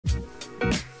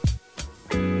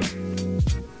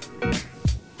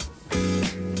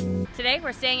Today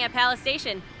we're staying at Palace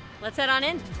Station. Let's head on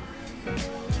in.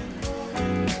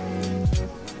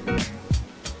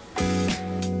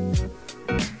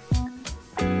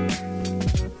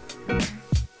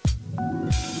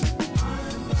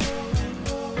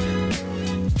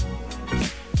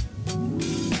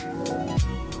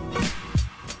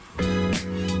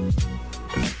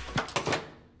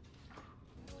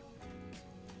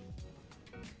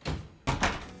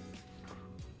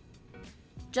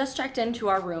 Just checked into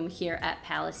our room here at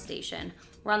Palace Station.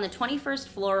 We're on the 21st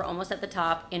floor, almost at the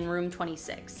top, in room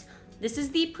 26. This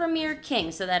is the Premier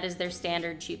King, so that is their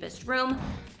standard cheapest room.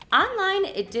 Online,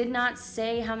 it did not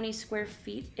say how many square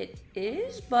feet it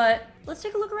is, but let's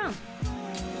take a look around.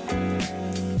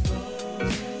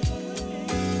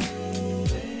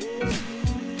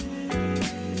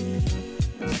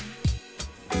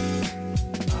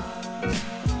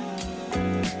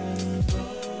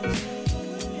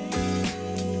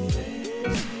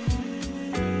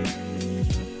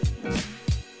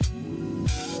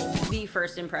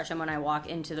 First impression when I walk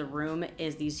into the room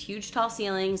is these huge tall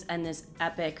ceilings and this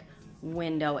epic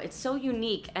window. It's so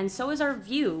unique, and so is our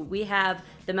view. We have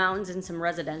the mountains and some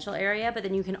residential area, but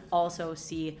then you can also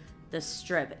see the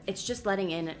strip. It's just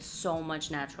letting in so much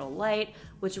natural light,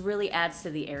 which really adds to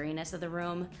the airiness of the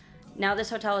room. Now, this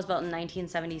hotel was built in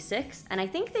 1976, and I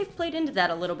think they've played into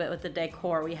that a little bit with the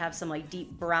decor. We have some like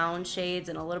deep brown shades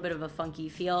and a little bit of a funky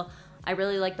feel. I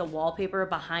really like the wallpaper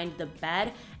behind the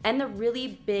bed and the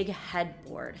really big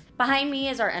headboard. Behind me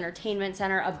is our entertainment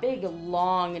center, a big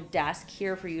long desk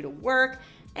here for you to work,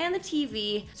 and the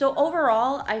TV. So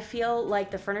overall, I feel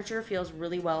like the furniture feels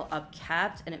really well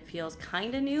upkept and it feels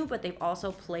kind of new, but they've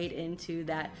also played into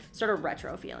that sort of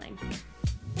retro feeling.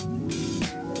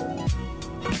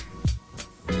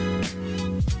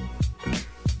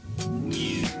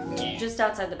 Just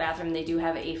outside the bathroom, they do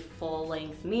have a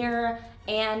full-length mirror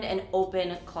and an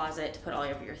open closet to put all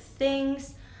of your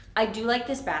things. I do like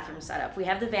this bathroom setup. We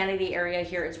have the vanity area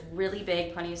here. It's really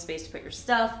big, plenty of space to put your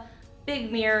stuff,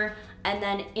 big mirror, and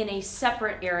then in a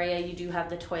separate area, you do have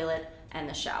the toilet and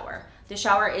the shower. The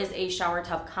shower is a shower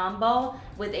tub combo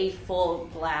with a full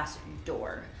glass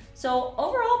door. So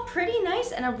overall, pretty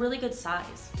nice and a really good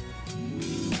size.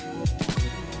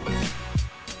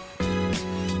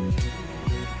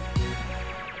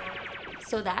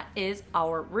 So that is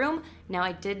our room. Now,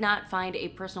 I did not find a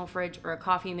personal fridge or a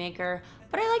coffee maker,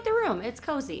 but I like the room. It's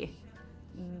cozy.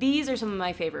 These are some of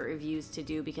my favorite reviews to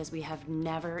do because we have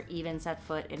never even set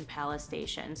foot in Palace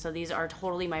Station. So these are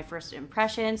totally my first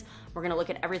impressions. We're gonna look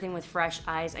at everything with fresh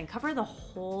eyes and cover the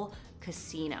whole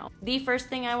casino. The first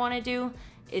thing I wanna do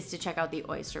is to check out the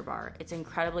oyster bar. It's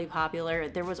incredibly popular.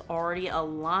 There was already a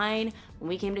line when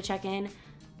we came to check in,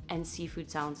 and seafood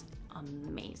sounds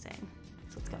amazing.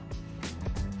 So let's go.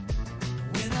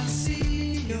 When I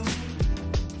see your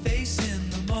face in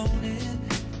the morning,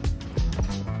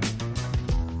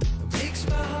 it makes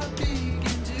my heart begin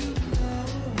to blow,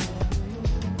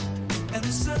 and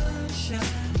the sunshine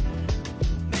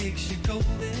makes you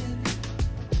golden.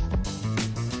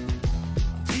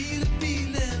 I feel a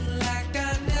feeling like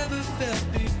I never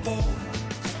felt before.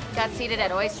 Got seated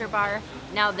at Oyster Bar.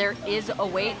 Now, there is a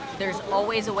wait. There's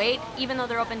always a wait, even though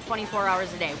they're open 24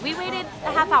 hours a day. We waited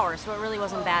a half hour, so it really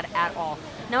wasn't bad at all.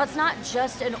 Now, it's not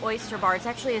just an oyster bar. It's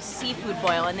actually a seafood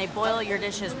boil, and they boil your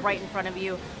dishes right in front of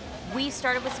you. We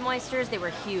started with some oysters. They were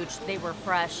huge. They were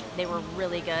fresh. They were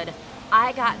really good.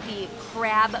 I got the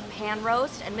crab pan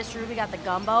roast, and Mr. Ruby got the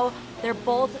gumbo. They're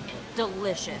both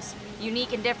delicious.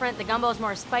 Unique and different. The gumbo is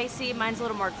more spicy. Mine's a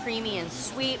little more creamy and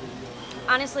sweet.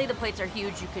 Honestly, the plates are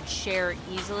huge. You could share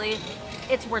easily.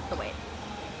 It's worth the wait.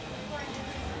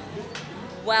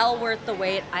 Well worth the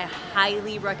wait. I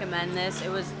highly recommend this. It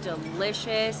was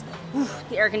delicious. Oof,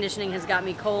 the air conditioning has got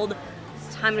me cold.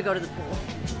 It's time to go to the pool.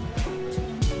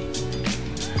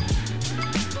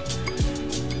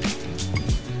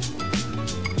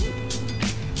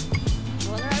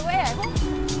 Going the right way, I hope.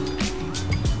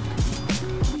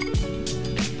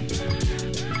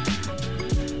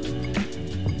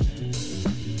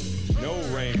 No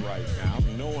rain right now.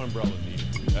 No umbrella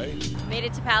needed today. Made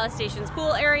it to Palace Station's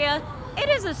pool area. It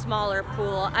is a smaller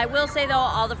pool. I will say though,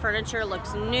 all the furniture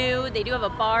looks new. They do have a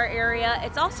bar area.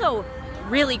 It's also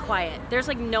really quiet. There's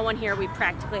like no one here. We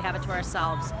practically have it to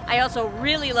ourselves. I also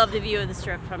really love the view of the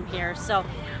strip from here. So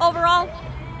overall,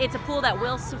 it's a pool that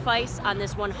will suffice on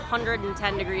this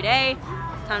 110-degree day.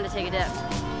 Time to take a dip.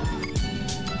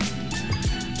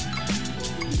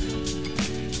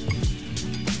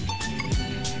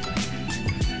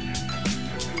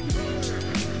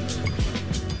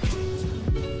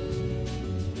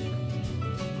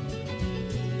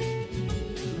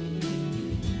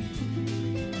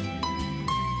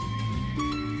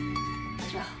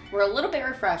 were a little bit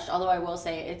refreshed, although I will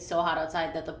say it's so hot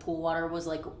outside that the pool water was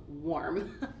like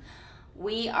warm.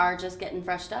 We are just getting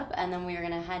freshed up, and then we are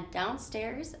gonna head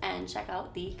downstairs and check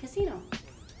out the casino.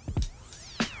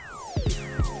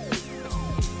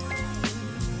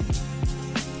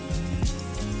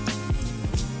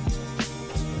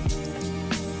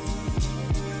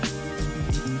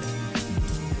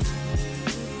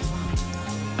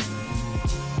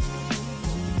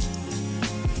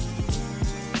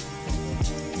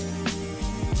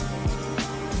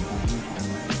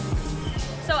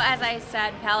 As I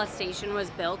said, Palace Station was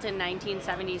built in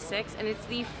 1976, and it's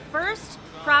the first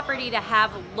property to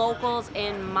have locals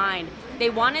in mind. They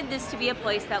wanted this to be a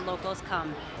place that locals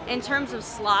come. In terms of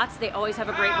slots, they always have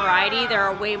a great variety. There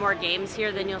are way more games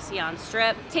here than you'll see on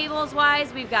Strip. Tables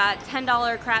wise, we've got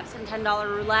 $10 craps and $10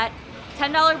 roulette.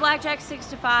 $10 blackjack 6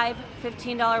 to 5,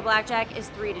 $15 blackjack is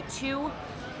 3 to 2.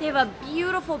 They have a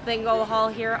beautiful bingo hall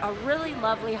here, a really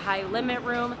lovely high limit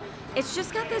room. It's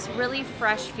just got this really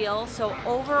fresh feel, so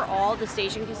overall the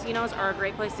station casinos are a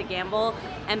great place to gamble,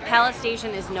 and Palace Station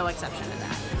is no exception to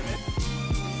that.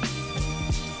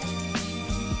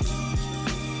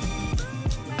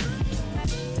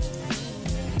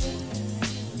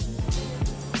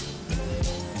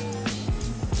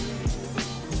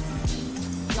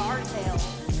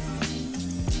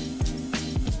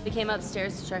 We came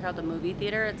upstairs to check out the movie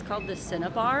theater. It's called the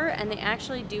Cinebar, and they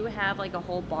actually do have like a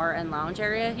whole bar and lounge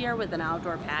area here with an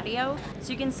outdoor patio.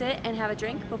 So you can sit and have a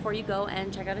drink before you go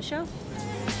and check out a show.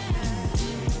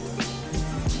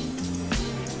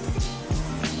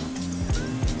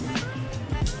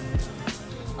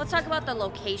 Let's talk about the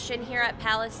location here at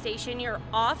Palace Station. You're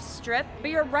off Strip,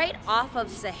 but you're right off of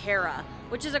Sahara,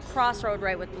 which is a crossroad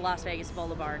right with the Las Vegas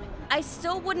Boulevard. I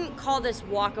still wouldn't call this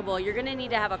walkable. You're gonna need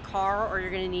to have a car or you're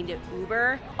gonna need to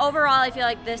Uber. Overall, I feel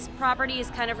like this property is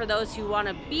kind of for those who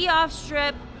wanna be off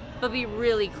Strip, but be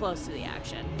really close to the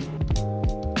action.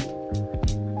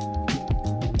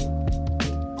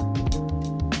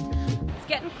 It's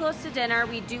getting close to dinner.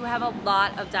 We do have a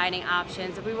lot of dining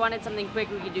options. If we wanted something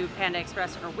quick, we could do Panda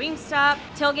Express or Wingstop.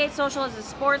 Tailgate Social is a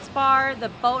sports bar. The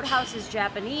Boathouse is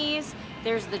Japanese.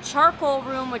 There's the Charcoal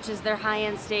Room, which is their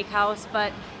high-end steakhouse,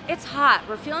 but it's hot.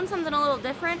 We're feeling something a little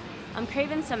different. I'm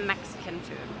craving some Mexican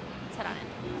food. Let's head on in.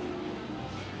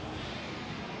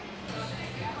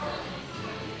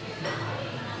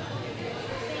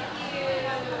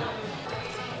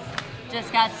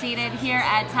 Just got seated here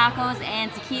at Tacos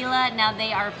and Tequila. Now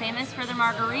they are famous for their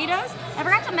margaritas. I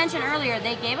forgot to mention earlier,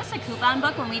 they gave us a coupon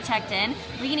book when we checked in.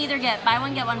 We can either get buy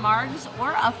one, get one margs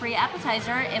or a free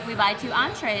appetizer if we buy 2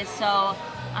 entrees. So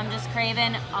I'm just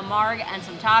craving a marg and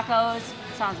some tacos.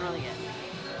 Sounds really good.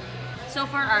 So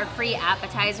for our free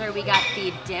appetizer, we got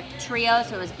the dip trio.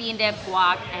 So it was bean dip,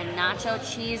 guac, and nacho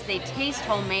cheese. They taste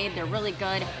homemade, they're really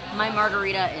good. My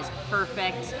margarita is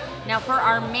perfect. Now for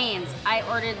our mains, I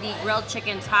ordered the grilled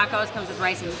chicken tacos, comes with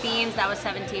rice and beans, that was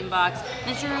 17 bucks.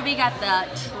 Mr. Ruby got the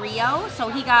trio, so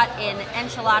he got an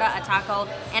enchilada, a taco,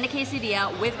 and a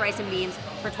quesadilla with rice and beans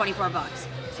for 24 bucks.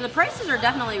 So the prices are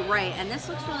definitely right, and this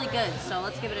looks really good, so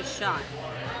let's give it a shot.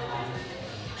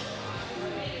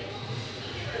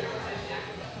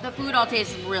 The food all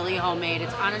tastes really homemade.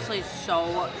 It's honestly so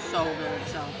good.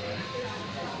 So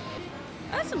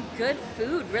that's some good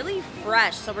food, really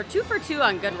fresh. So we're 2 for 2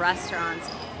 on good restaurants.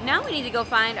 Now we need to go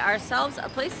find ourselves a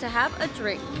place to have a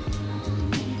drink.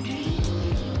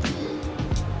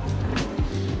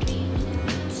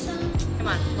 Come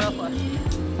on, real quick.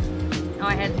 Oh,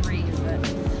 I had 3, but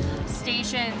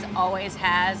Stations always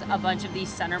has a bunch of these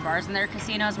center bars in their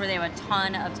casinos where they have a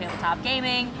ton of tabletop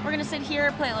gaming. We're gonna sit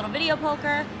here, play a little video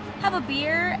poker, have a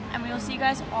beer, and we will see you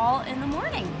guys all in the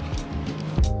morning.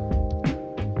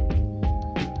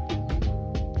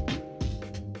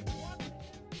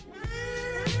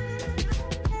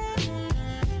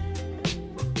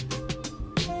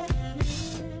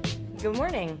 Good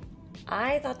morning.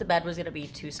 I thought the bed was gonna be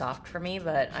too soft for me,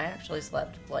 but I actually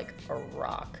slept like a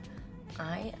rock.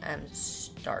 I am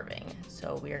starving,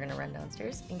 so we are gonna run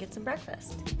downstairs and get some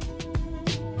breakfast.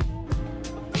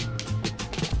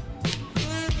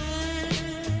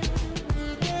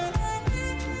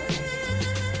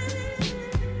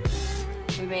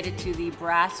 We made it to the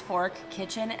Brass Fork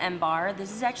Kitchen and Bar.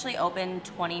 This is actually open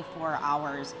 24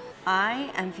 hours. I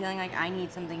am feeling like I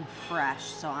need something fresh,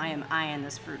 so I am eyeing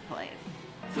this fruit plate.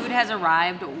 Food has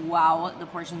arrived. Wow, the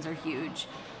portions are huge.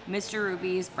 Mr.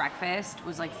 Ruby's breakfast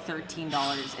was like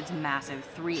 $13. It's massive.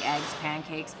 3 eggs,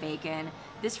 pancakes, bacon.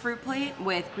 This fruit plate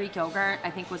with Greek yogurt I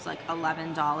think was like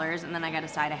 $11, and then I got a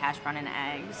side of hash brown and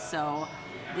eggs. So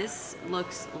this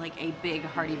looks like a big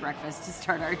hearty breakfast to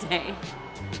start our day.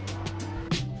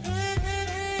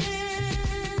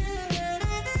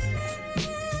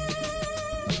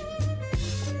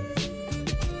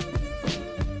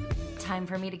 time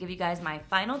for me to give you guys my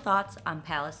final thoughts on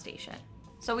Palace Station.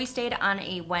 So we stayed on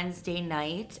a Wednesday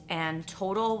night, and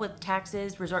total with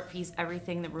taxes, resort fees,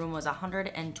 everything, the room was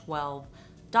 $112.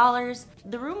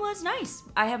 The room was nice.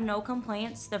 I have no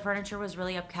complaints. The furniture was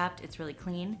really upkept. It's really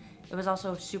clean. It was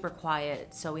also super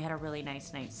quiet, so we had a really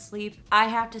nice night's sleep. I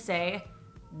have to say,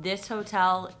 this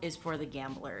hotel is for the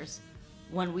gamblers.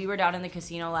 When we were down in the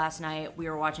casino last night, we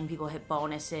were watching people hit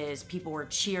bonuses. People were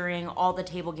cheering. All the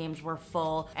table games were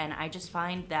full, and I just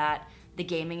find that the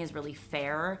gaming is really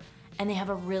fair, and they have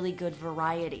a really good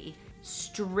variety.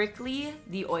 Strictly,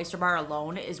 the oyster bar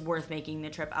alone is worth making the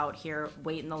trip out here.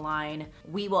 Wait in the line.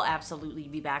 We will absolutely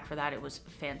be back for that. It was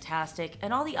fantastic.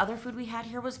 And all the other food we had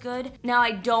here was good. Now,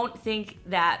 I don't think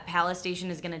that Palace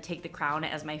Station is gonna take the crown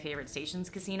as my favorite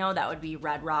Stations casino. That would be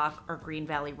Red Rock or Green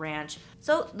Valley Ranch.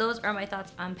 So those are my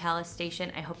thoughts on Palace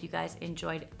Station. I hope you guys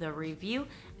enjoyed the review,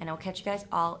 and I'll catch you guys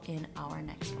all in our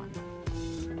next one.